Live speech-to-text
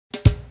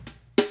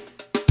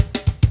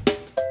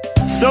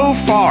So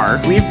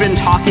far, we've been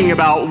talking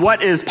about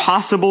what is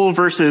possible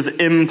versus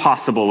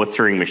impossible with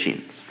Turing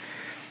machines.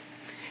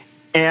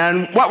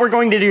 And what we're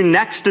going to do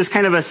next is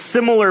kind of a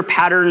similar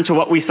pattern to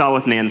what we saw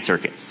with NAND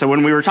circuits. So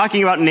when we were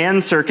talking about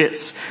NAND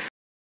circuits,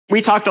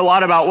 we talked a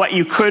lot about what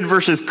you could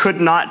versus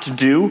could not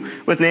do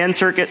with NAND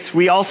circuits.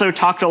 We also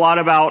talked a lot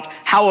about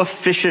how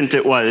efficient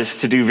it was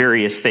to do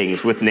various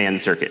things with NAND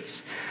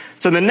circuits.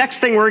 So the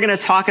next thing we're going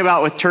to talk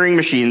about with Turing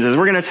machines is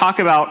we're going to talk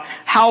about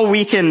how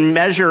we can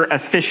measure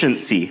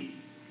efficiency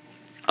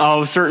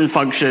of certain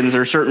functions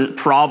or certain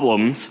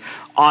problems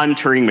on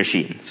Turing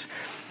machines.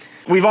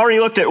 We've already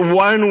looked at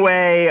one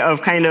way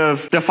of kind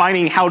of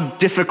defining how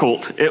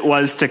difficult it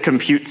was to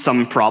compute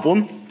some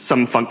problem,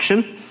 some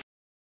function,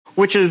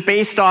 which is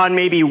based on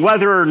maybe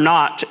whether or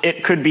not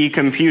it could be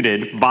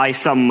computed by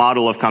some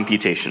model of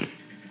computation.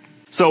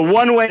 So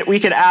one way we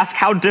could ask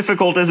how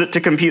difficult is it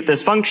to compute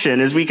this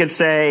function is we could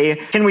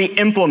say, can we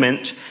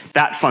implement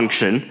that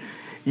function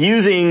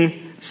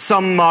using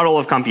some model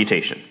of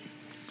computation?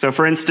 So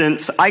for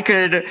instance, I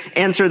could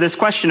answer this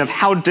question of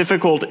how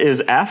difficult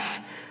is f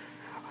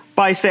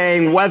by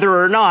saying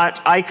whether or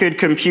not I could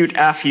compute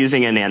f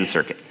using a NAND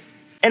circuit.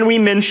 And we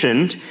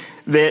mentioned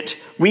that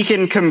we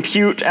can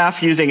compute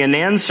f using a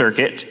NAND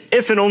circuit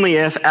if and only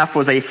if f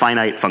was a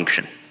finite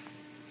function.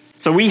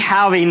 So we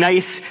have a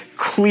nice,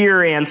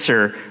 clear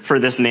answer for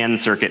this NAND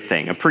circuit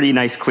thing, a pretty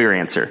nice, clear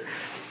answer.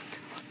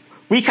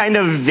 We kind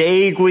of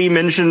vaguely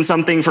mentioned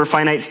something for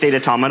finite state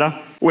automata,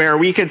 where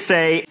we could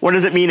say, what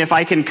does it mean if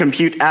I can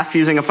compute f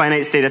using a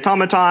finite state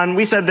automaton?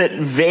 We said that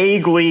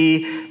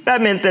vaguely,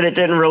 that meant that it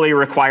didn't really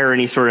require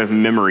any sort of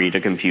memory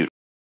to compute.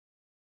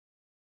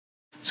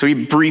 So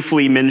we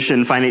briefly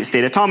mentioned finite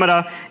state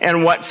automata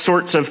and what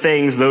sorts of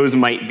things those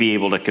might be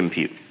able to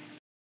compute.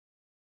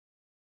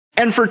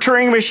 And for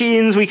Turing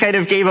machines, we kind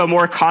of gave a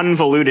more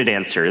convoluted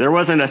answer. There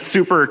wasn't a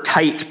super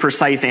tight,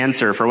 precise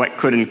answer for what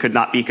could and could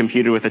not be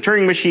computed with a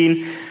Turing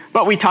machine,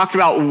 but we talked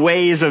about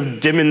ways of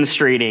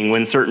demonstrating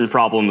when certain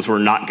problems were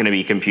not going to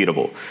be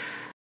computable.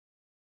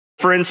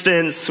 For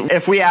instance,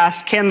 if we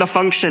asked, can the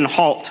function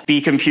halt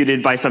be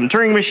computed by some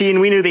Turing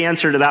machine, we knew the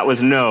answer to that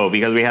was no,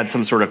 because we had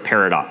some sort of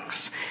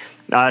paradox.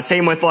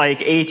 Same with like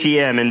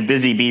ATM and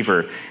Busy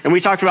Beaver. And we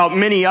talked about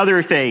many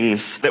other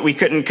things that we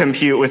couldn't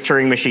compute with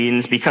Turing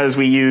machines because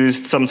we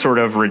used some sort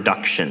of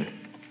reduction.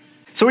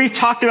 So we've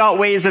talked about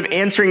ways of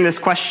answering this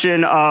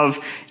question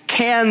of,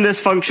 can this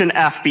function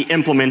f be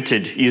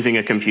implemented using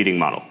a computing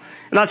model?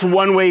 And that's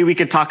one way we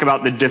could talk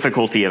about the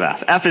difficulty of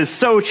f. F is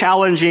so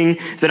challenging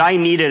that I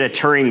needed a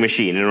Turing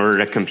machine in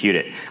order to compute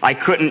it. I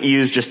couldn't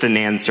use just a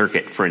NAND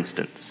circuit, for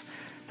instance.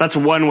 That's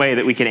one way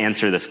that we can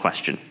answer this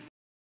question.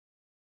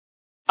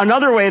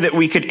 Another way that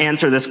we could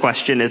answer this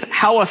question is,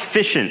 how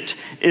efficient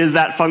is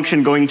that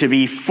function going to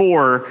be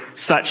for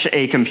such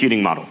a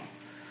computing model?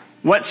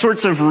 What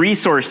sorts of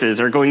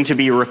resources are going to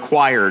be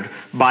required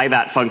by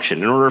that function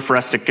in order for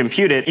us to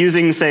compute it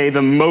using, say,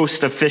 the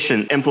most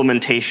efficient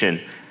implementation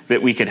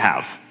that we could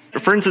have?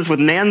 For instance, with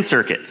NAND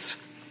circuits,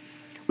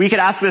 we could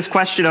ask this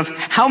question of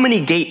how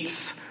many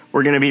gates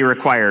were going to be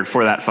required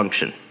for that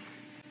function.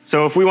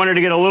 So if we wanted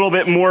to get a little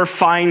bit more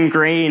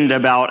fine-grained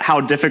about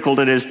how difficult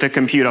it is to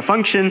compute a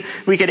function,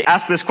 we could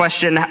ask this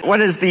question,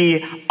 what is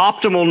the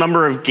optimal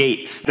number of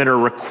gates that are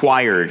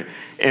required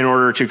in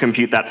order to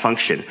compute that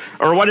function?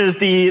 Or what is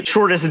the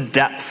shortest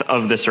depth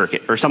of the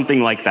circuit? Or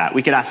something like that.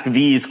 We could ask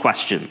these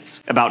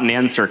questions about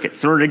NAND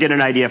circuits in order to get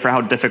an idea for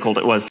how difficult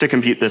it was to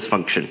compute this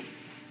function.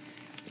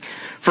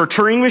 For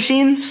Turing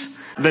machines,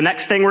 the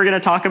next thing we're going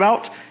to talk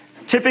about,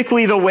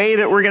 typically the way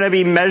that we're going to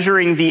be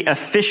measuring the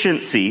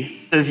efficiency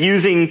is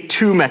using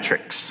two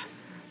metrics.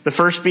 The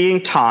first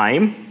being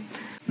time,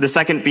 the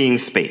second being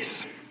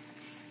space.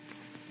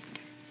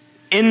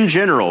 In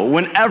general,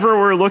 whenever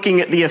we're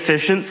looking at the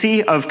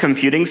efficiency of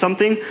computing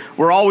something,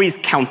 we're always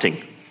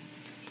counting.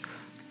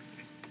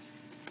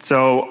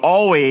 So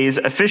always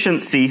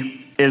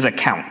efficiency is a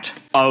count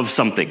of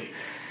something.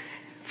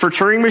 For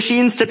Turing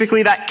machines,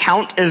 typically that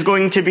count is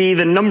going to be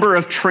the number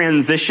of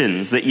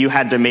transitions that you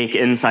had to make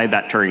inside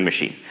that Turing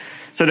machine.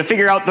 So to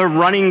figure out the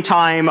running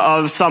time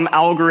of some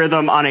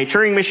algorithm on a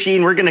Turing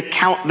machine, we're going to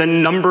count the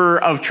number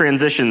of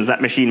transitions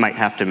that machine might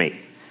have to make.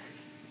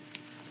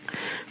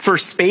 For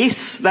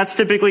space, that's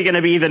typically going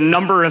to be the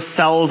number of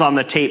cells on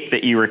the tape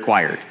that you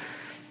required.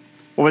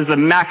 What was the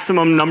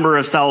maximum number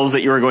of cells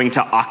that you were going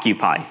to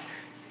occupy?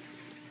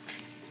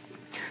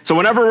 So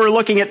whenever we're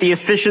looking at the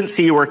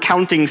efficiency, we're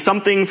counting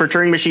something. For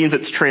Turing machines,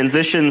 it's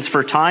transitions.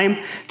 For time,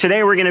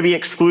 today we're going to be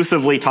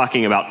exclusively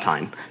talking about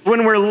time.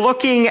 When we're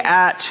looking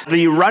at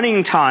the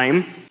running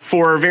time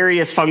for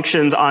various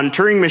functions on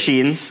Turing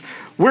machines,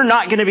 we're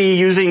not going to be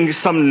using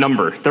some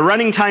number. The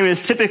running time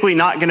is typically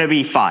not going to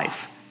be 5.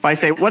 If I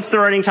say, what's the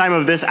running time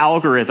of this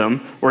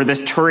algorithm or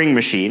this Turing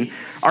machine?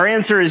 Our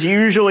answer is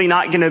usually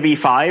not going to be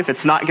 5.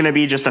 It's not going to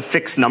be just a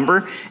fixed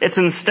number. It's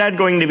instead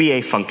going to be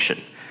a function.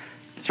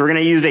 So we're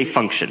going to use a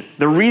function.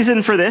 The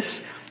reason for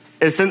this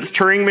is since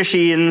Turing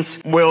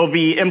machines will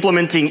be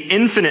implementing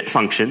infinite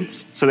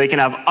functions, so they can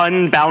have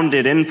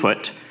unbounded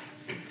input,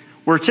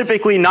 we're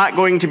typically not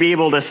going to be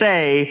able to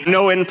say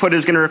no input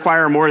is going to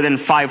require more than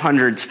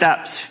 500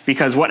 steps,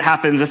 because what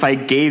happens if I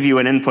gave you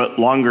an input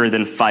longer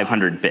than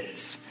 500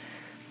 bits?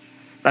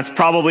 That's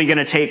probably going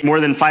to take more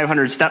than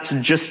 500 steps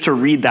just to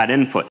read that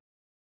input.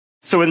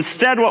 So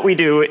instead what we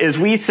do is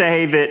we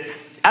say that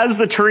as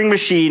the Turing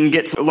machine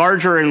gets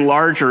larger and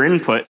larger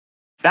input,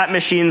 that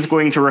machine's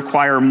going to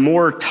require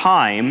more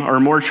time or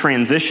more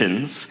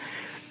transitions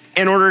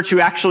in order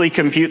to actually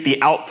compute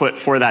the output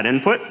for that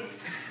input.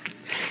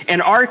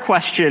 And our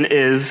question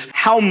is,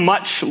 how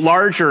much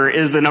larger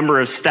is the number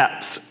of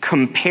steps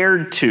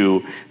compared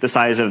to the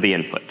size of the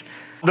input?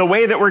 The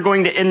way that we're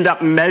going to end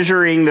up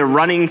measuring the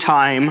running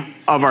time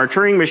of our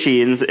Turing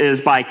machines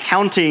is by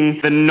counting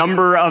the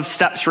number of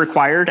steps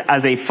required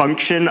as a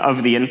function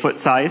of the input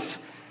size.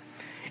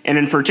 And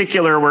in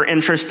particular, we're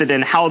interested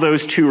in how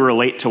those two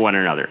relate to one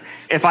another.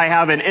 If I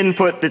have an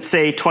input that's,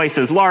 say, twice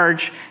as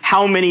large,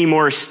 how many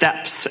more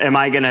steps am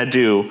I going to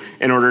do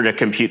in order to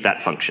compute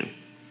that function?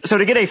 So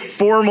to get a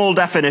formal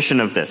definition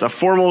of this, a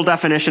formal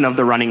definition of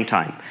the running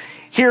time,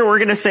 here we're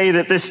going to say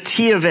that this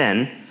t of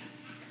n,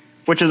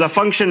 which is a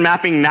function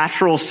mapping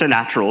naturals to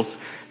naturals,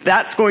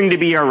 that's going to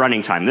be our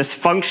running time. This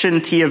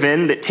function t of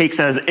n that takes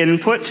as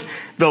input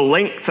the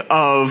length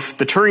of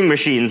the Turing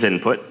machine's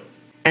input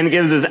and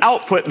gives as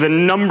output the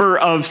number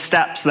of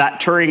steps that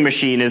Turing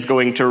machine is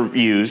going to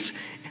use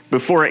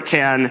before it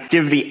can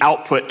give the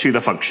output to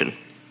the function.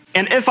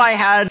 And if I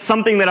had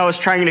something that I was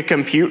trying to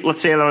compute,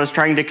 let's say that I was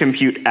trying to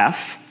compute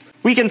f,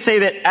 we can say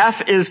that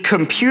f is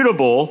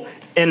computable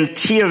in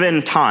t of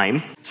n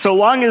time, so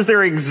long as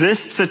there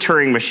exists a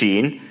Turing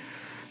machine,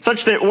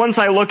 such that once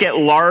I look at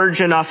large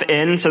enough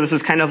n, so this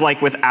is kind of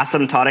like with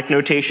asymptotic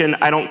notation,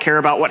 I don't care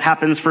about what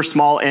happens for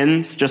small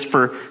n's, just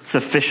for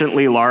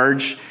sufficiently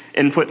large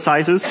input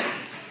sizes.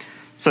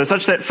 So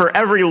such that for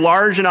every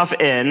large enough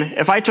n,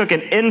 if I took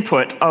an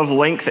input of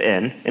length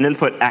n, an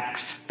input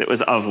x that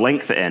was of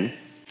length n,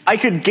 I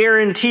could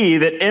guarantee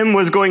that m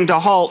was going to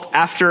halt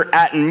after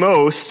at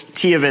most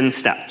t of n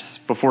steps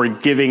before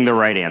giving the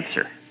right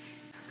answer.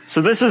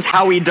 So this is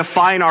how we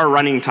define our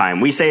running time.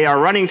 We say our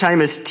running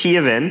time is t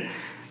of n,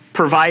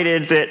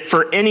 provided that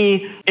for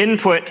any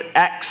input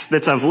x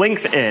that's of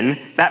length n,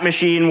 that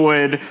machine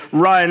would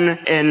run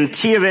in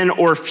t of n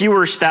or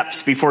fewer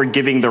steps before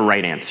giving the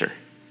right answer.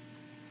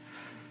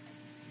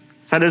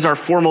 So that is our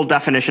formal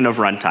definition of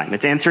runtime.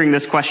 It's answering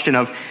this question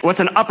of what's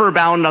an upper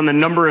bound on the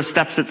number of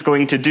steps it's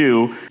going to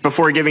do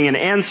before giving an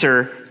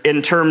answer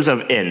in terms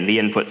of n, the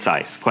input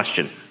size.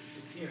 Question?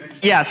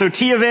 Yeah, so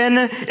t of n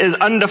is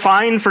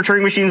undefined for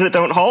Turing machines that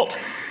don't halt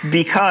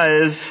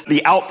because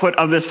the output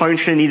of this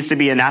function needs to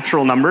be a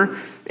natural number,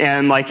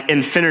 and like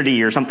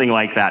infinity or something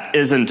like that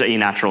isn't a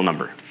natural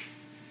number.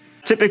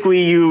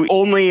 Typically, you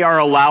only are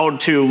allowed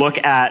to look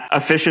at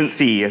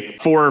efficiency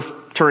for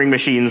Turing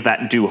machines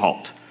that do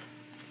halt.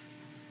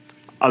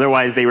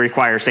 Otherwise, they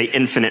require, say,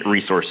 infinite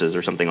resources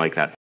or something like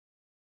that.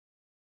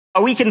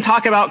 We can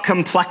talk about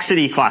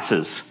complexity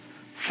classes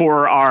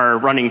for our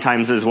running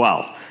times as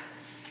well.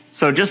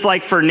 So just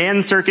like for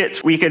NAND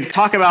circuits, we could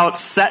talk about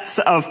sets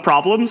of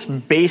problems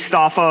based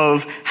off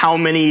of how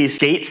many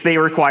gates they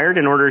required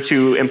in order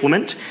to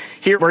implement.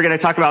 Here we're going to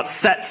talk about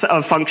sets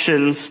of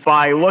functions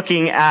by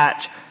looking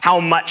at how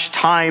much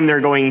time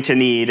they're going to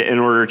need in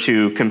order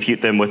to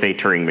compute them with a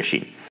Turing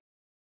machine.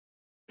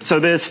 So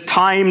this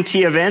time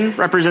t of n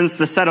represents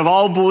the set of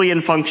all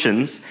Boolean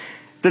functions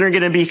that are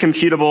going to be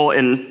computable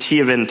in t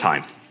of n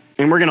time.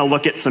 And we're going to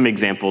look at some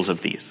examples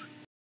of these.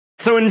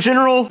 So in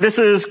general, this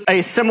is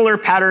a similar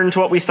pattern to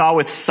what we saw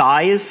with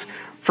size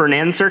for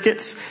NAND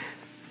circuits.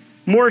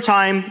 More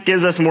time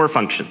gives us more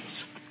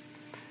functions.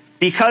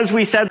 Because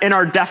we said in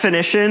our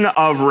definition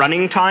of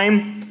running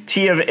time,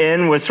 t of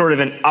n was sort of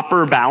an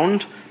upper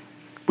bound,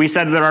 we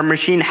said that our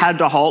machine had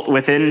to halt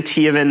within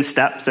t of n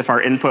steps if our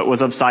input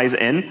was of size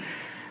n.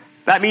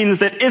 That means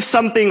that if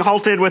something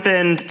halted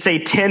within, say,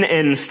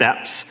 10n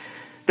steps,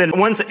 then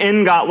once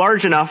n got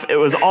large enough, it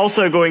was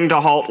also going to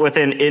halt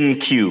within n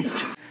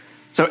cubed.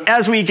 So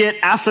as we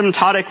get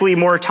asymptotically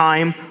more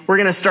time, we're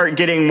going to start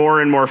getting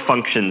more and more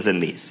functions in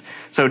these.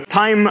 So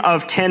time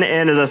of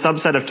 10n is a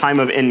subset of time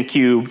of n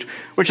cubed,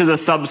 which is a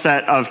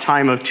subset of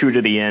time of 2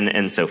 to the n,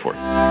 and so forth.